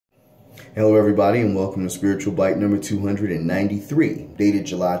Hello, everybody, and welcome to Spiritual Bite number 293, dated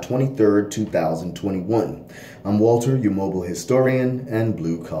July 23rd, 2021. I'm Walter, your mobile historian and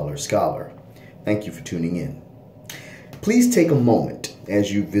blue-collar scholar. Thank you for tuning in. Please take a moment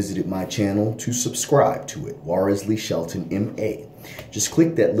as you visited my channel to subscribe to it, Warrisley Shelton MA. Just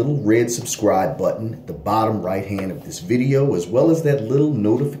click that little red subscribe button at the bottom right hand of this video, as well as that little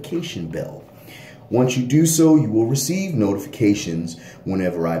notification bell. Once you do so, you will receive notifications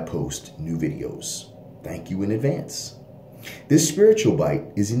whenever I post new videos. Thank you in advance. This spiritual bite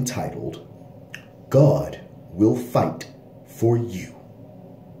is entitled, God Will Fight for You.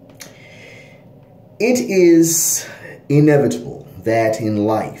 It is inevitable that in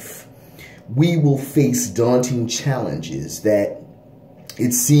life we will face daunting challenges that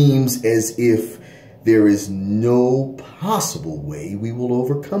it seems as if there is no possible way we will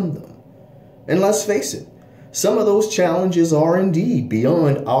overcome them. And let's face it, some of those challenges are indeed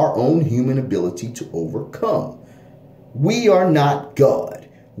beyond our own human ability to overcome. We are not God.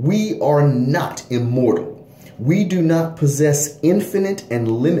 We are not immortal. We do not possess infinite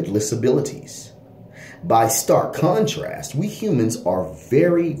and limitless abilities. By stark contrast, we humans are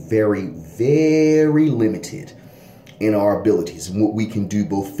very, very, very limited in our abilities and what we can do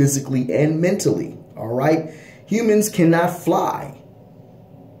both physically and mentally. All right? Humans cannot fly.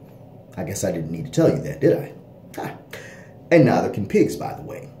 I guess I didn't need to tell you that, did I? Ha. And neither can pigs, by the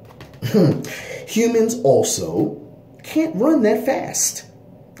way. Humans also can't run that fast.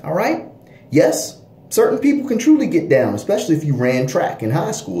 All right? Yes, certain people can truly get down, especially if you ran track in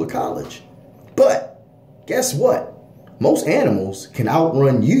high school or college. But guess what? Most animals can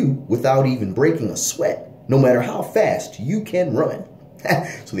outrun you without even breaking a sweat, no matter how fast you can run.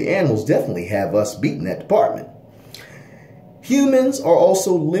 So the animals definitely have us beat in that department. Humans are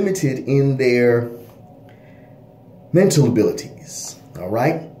also limited in their mental abilities, all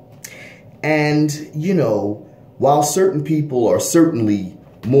right? And, you know, while certain people are certainly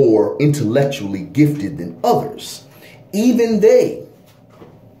more intellectually gifted than others, even they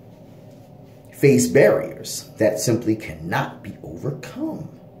face barriers that simply cannot be overcome.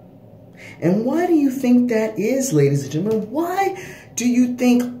 And why do you think that is, ladies and gentlemen? Why do you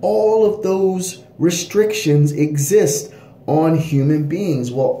think all of those restrictions exist on human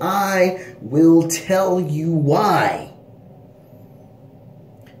beings? Well, I will tell you why.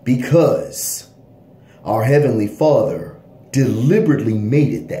 Because our Heavenly Father deliberately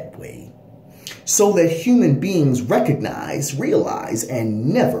made it that way so that human beings recognize, realize, and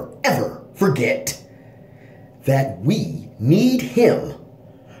never, ever forget that we need Him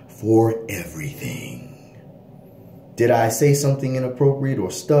for everything. Did I say something inappropriate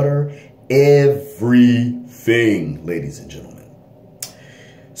or stutter? Everything, ladies and gentlemen.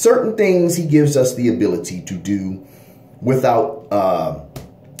 Certain things He gives us the ability to do without,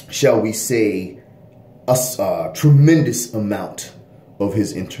 shall we say, a tremendous amount of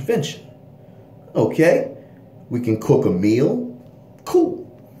His intervention. Okay, we can cook a meal. Cool.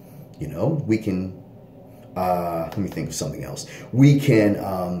 You know, we can, let me think of something else. We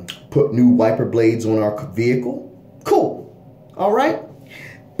can put new wiper blades on our vehicle. Cool. All right.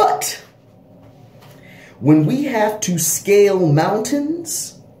 But when we have to scale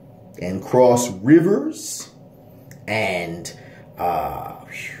mountains and cross rivers and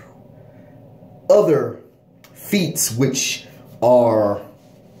other feats which are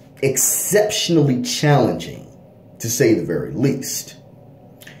exceptionally challenging, to say the very least,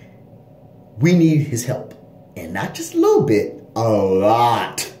 we need His help. And not just a little bit, a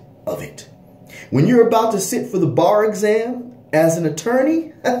lot of it. When you're about to sit for the bar exam as an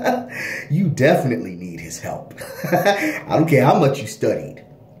attorney, you definitely need His help. I don't care how much you studied.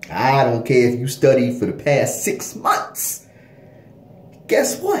 I don't care if you studied for the past 6 months.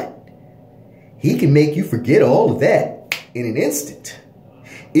 Guess what? He can make you forget all of that in an instant.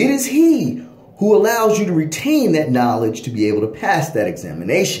 It is He who allows you to retain that knowledge to be able to pass that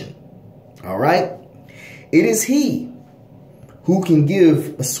examination. All right? It is He who can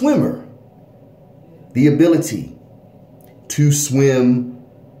give a swimmer the ability to swim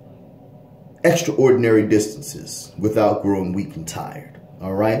extraordinary distances without growing weak and tired.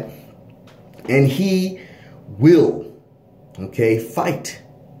 All right? And He will, okay, fight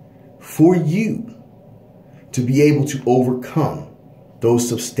for you to be able to overcome those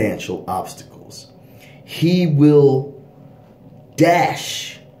substantial obstacles. He will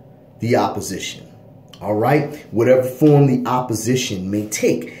dash the opposition. All right? Whatever form the opposition may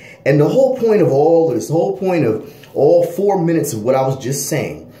take. And the whole point of all this, the whole point of all 4 minutes of what I was just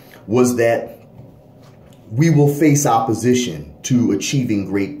saying was that we will face opposition to achieving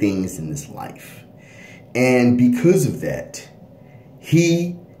great things in this life. And because of that,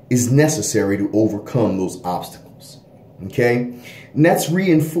 He is necessary to overcome those obstacles. Okay? And that's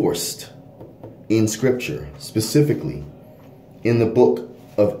reinforced in Scripture, specifically in the book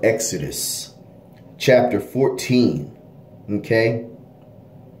of Exodus, chapter 14. Okay?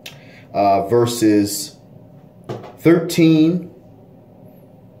 Verses 13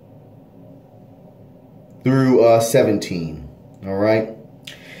 through 17. All right?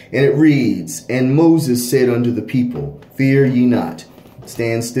 And it reads, "And Moses said unto the people, Fear ye not,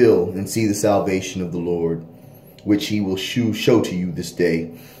 stand still and see the salvation of the Lord, which he will show to you this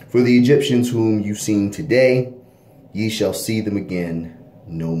day. For the Egyptians whom you seen today, ye shall see them again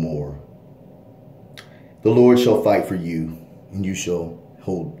no more. The Lord shall fight for you, and you shall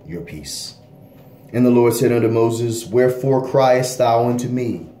hold your peace. And the Lord said unto Moses, Wherefore criest thou unto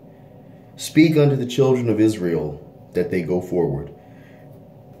me? Speak unto the children of Israel, that they go forward.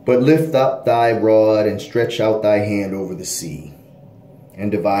 But lift up thy rod, and stretch out thy hand over the sea,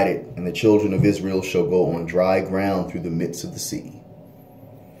 and divide it, and the children of Israel shall go on dry ground through the midst of the sea.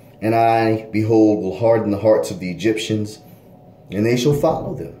 And I, behold, will harden the hearts of the Egyptians, and they shall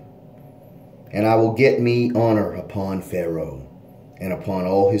follow them. And I will get me honor upon Pharaoh, and upon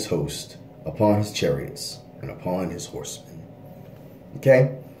all his host, upon his chariots, and upon his horsemen."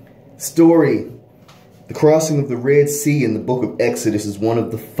 Okay? Story. The crossing of the Red Sea in the book of Exodus is one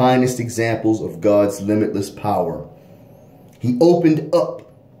of the finest examples of God's limitless power. He opened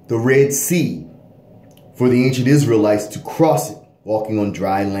up the Red Sea for the ancient Israelites to cross it, walking on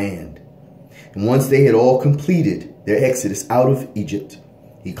dry land. And once they had all completed their exodus out of Egypt,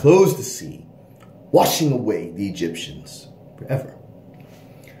 he closed the sea, washing away the Egyptians forever.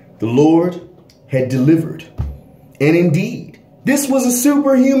 The Lord had delivered, and indeed, this was a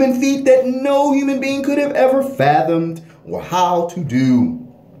superhuman feat that no human being could have ever fathomed or how to do.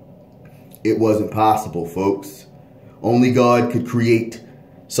 It wasn't possible, folks. Only God could create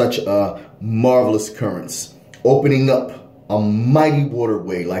such a marvelous occurrence, opening up a mighty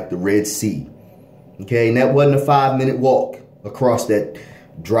waterway like the Red Sea. Okay, and that wasn't a 5-minute walk across that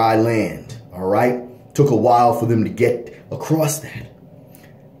dry land, all right? Took a while for them to get across that.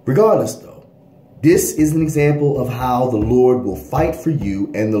 Regardless, though, this is an example of how the Lord will fight for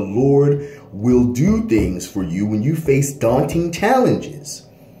you, and the Lord will do things for you when you face daunting challenges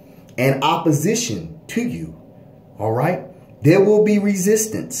and opposition to you. All right? There will be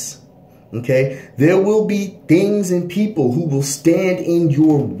resistance. Okay? There will be things and people who will stand in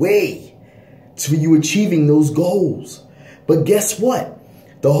your way to you achieving those goals. But guess what?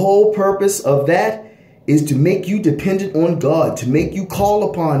 The whole purpose of that is to make you dependent on God, to make you call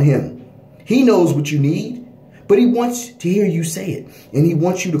upon him. He knows what you need, but he wants to hear you say it. And he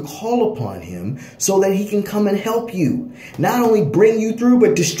wants you to call upon him so that he can come and help you. Not only bring you through,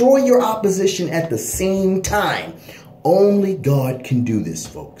 but destroy your opposition at the same time. Only God can do this,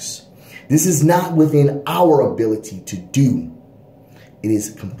 folks. This is not within our ability to do. It is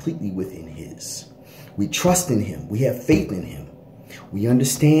completely within his. We trust in him. We have faith in him. We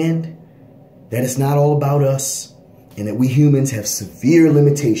understand that it's not all about us, and that we humans have severe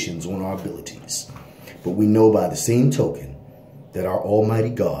limitations on our abilities. But we know by the same token that our Almighty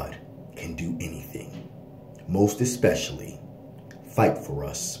God can do anything. Most especially, fight for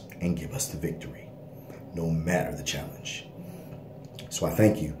us and give us the victory, no matter the challenge. So I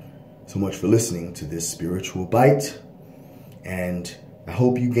thank you so much for listening to this spiritual bite. And I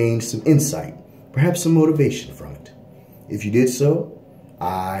hope you gained some insight, perhaps some motivation from it. If you did so,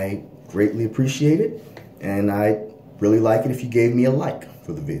 I greatly appreciate it. And I really like it if you gave me a like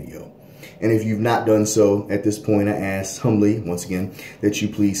for the video. And if you've not done so at this point, I ask humbly, once again, that you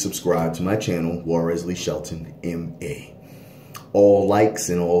please subscribe to my channel, Juarez Lee Shelton, M.A. All likes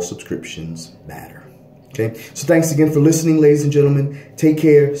and all subscriptions matter. Okay? So thanks again for listening, ladies and gentlemen. Take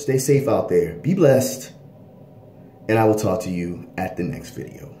care. Stay safe out there. Be blessed. And I will talk to you at the next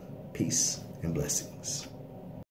video. Peace and blessings.